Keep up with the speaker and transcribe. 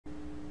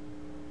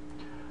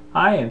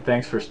Hi, and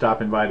thanks for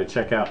stopping by to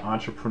check out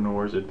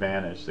Entrepreneur's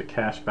Advantage, the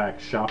cashback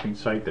shopping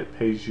site that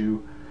pays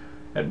you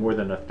at more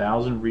than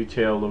 1,000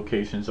 retail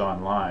locations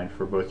online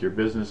for both your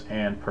business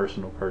and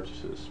personal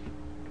purchases.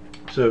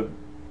 So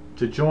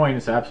to join,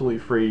 it's absolutely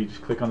free.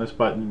 Just click on this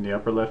button in the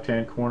upper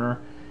left-hand corner,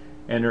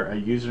 enter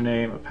a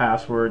username, a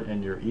password,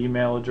 and your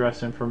email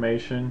address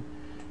information.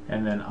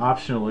 And then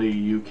optionally,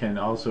 you can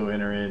also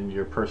enter in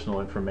your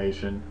personal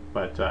information,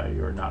 but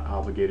you're not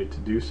obligated to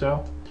do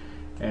so.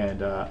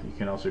 And you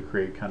can also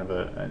create kind of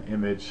an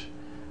image,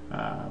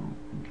 a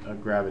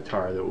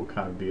gravatar that will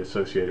kind of be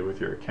associated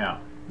with your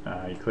account.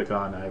 You click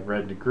on I've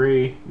read and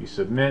agree, you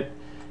submit,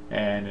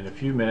 and in a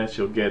few minutes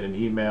you'll get an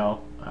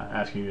email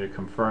asking you to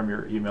confirm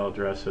your email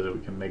address so that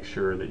we can make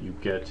sure that you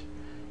get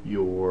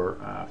your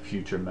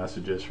future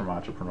messages from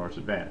Entrepreneur's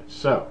Advantage.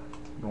 So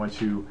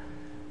once you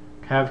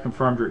have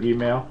confirmed your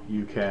email,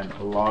 you can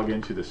log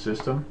into the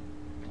system,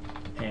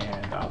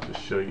 and I'll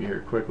just show you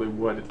here quickly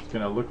what it's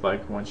going to look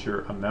like once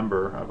you're a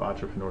member of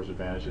Entrepreneur's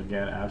Advantage.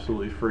 Again,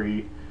 absolutely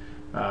free,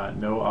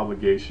 no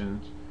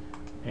obligations,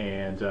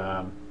 and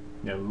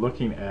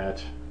looking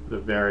at the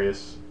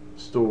various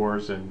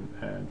stores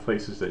and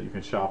places that you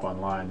can shop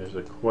online,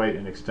 there's quite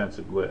an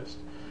extensive list.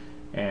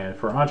 And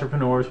for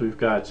entrepreneurs, we've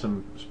got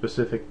some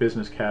specific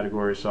business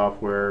categories: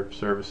 software,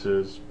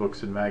 services,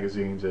 books and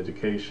magazines,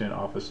 education,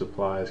 office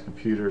supplies,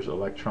 computers,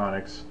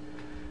 electronics,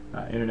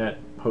 internet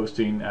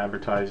hosting,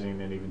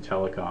 advertising, and even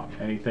telecom.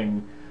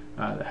 Anything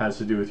that has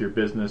to do with your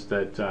business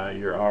that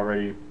you're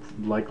already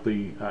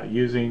likely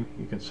using,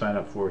 you can sign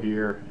up for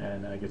here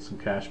and get some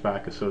cash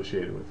back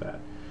associated with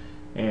that.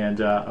 And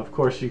of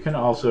course, you can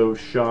also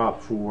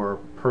shop for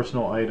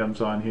personal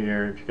items on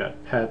here. If you've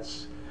got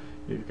pets,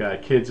 you've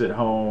got kids at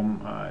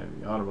home,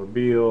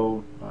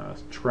 automobile,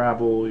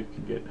 travel, you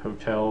can get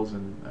hotels,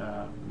 and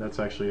that's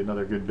actually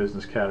another good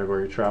business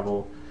category,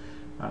 travel.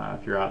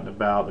 If you're out and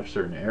about, there's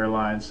certain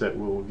airlines that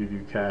will give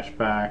you cash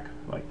back,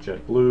 like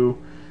JetBlue,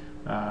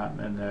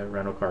 and the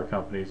rental car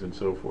companies and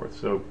so forth.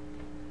 So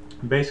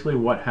basically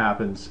what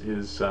happens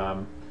is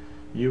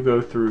you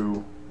go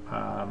through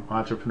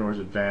Entrepreneur's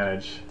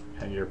Advantage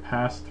and you're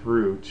passed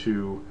through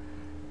to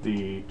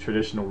the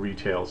traditional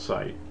retail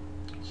site.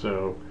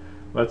 So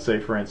let's say,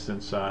 for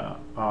instance,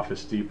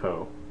 Office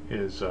Depot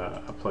is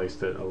a place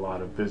that a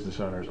lot of business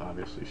owners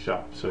obviously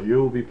shop. So you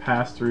will be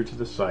passed through to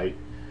the site.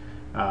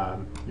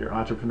 Your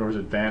Entrepreneur's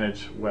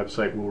Advantage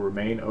website will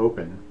remain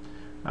open.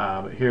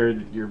 Here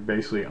you're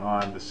basically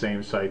on the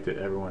same site that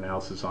everyone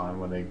else is on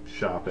when they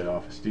shop at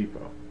Office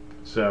Depot.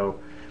 So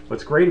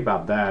what's great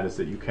about that is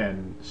that you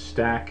can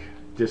stack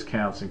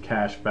discounts and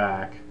cash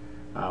back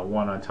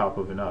one on top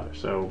of another.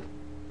 So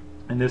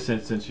in this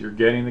instance, you're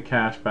getting the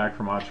cash back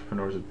from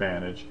Entrepreneur's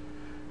Advantage.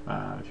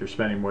 If you're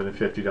spending more than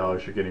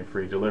 $50, you're getting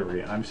free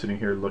delivery. I'm sitting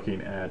here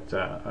looking at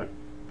a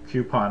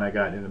coupon I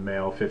got in the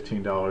mail,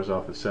 $15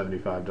 off a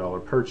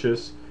 $75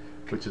 purchase,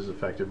 which is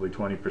effectively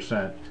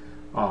 20%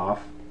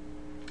 off.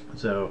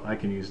 So I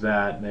can use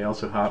that. And they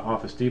also have,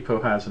 Office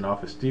Depot has an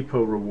Office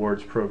Depot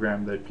rewards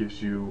program that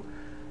gives you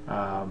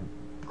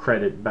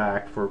credit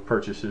back for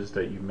purchases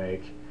that you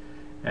make.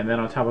 And then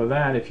on top of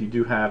that, if you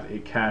do have a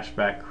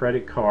cashback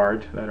credit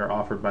card that are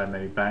offered by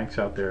many banks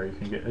out there, you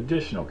can get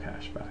additional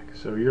cashback.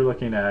 So you're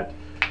looking at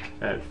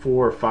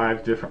 4 or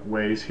 5 different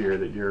ways here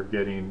that you're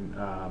getting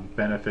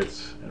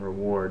benefits and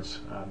rewards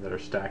that are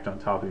stacked on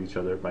top of each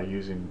other by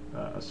using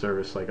a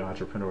service like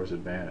Entrepreneur's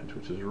Advantage,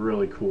 which is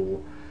really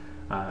cool.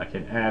 It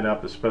can add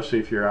up, especially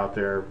if you're out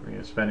there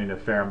spending a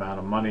fair amount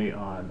of money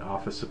on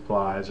office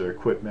supplies or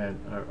equipment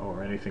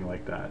or anything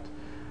like that.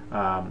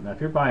 Now if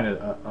you're buying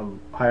a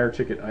higher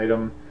ticket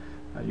item,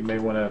 you may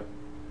want to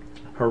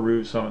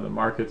peruse some of the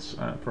markets.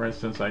 For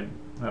instance, I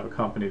have a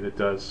company that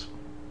does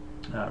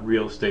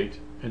real estate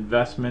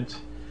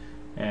investment,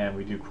 and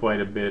we do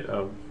quite a bit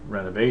of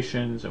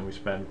renovations, and we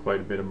spend quite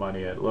a bit of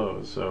money at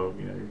Lowe's. So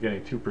you're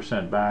getting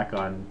 2% back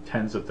on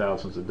tens of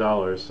thousands of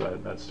dollars.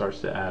 That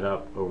starts to add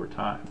up over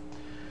time.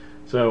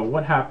 So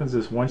what happens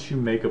is once you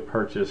make a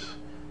purchase,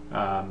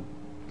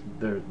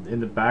 in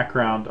the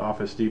background,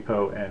 Office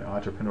Depot and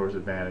Entrepreneur's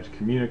Advantage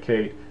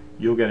communicate.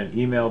 You'll get an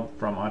email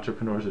from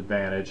Entrepreneur's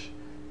Advantage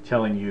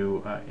telling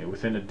you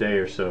within a day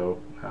or so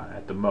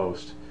at the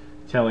most,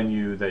 telling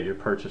you that your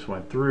purchase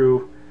went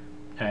through,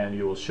 and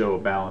you will show a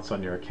balance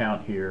on your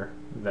account here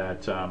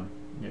that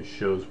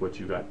shows what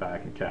you got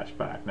back in cash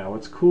back. Now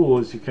what's cool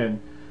is you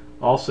can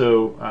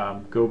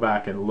also go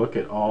back and look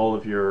at all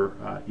of your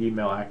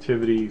email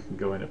activity. You can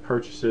go into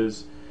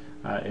purchases.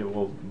 It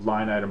will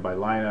line item by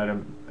line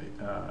item.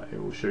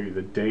 It will show you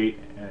the date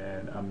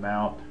and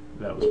amount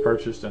that was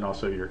purchased, and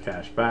also your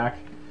cash back,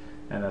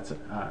 and that's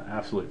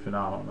absolutely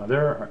phenomenal. Now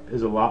there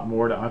is a lot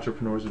more to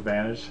Entrepreneur's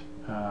Advantage.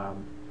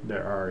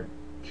 There are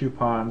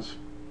coupons,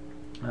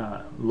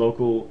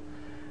 local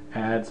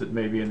ads that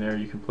may be in there.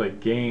 You can play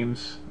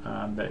games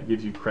that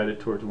gives you credit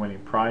towards winning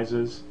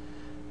prizes,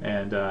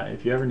 and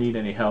if you ever need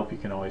any help, you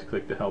can always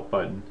click the help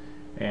button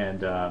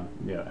and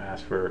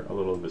ask for a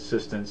little of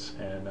assistance,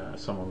 and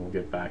someone will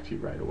get back to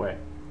you right away.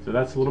 So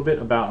that's a little bit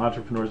about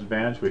Entrepreneur's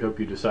Advantage. We hope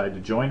you decide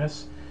to join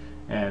us,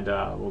 and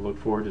we'll look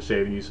forward to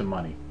saving you some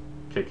money.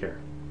 Take care.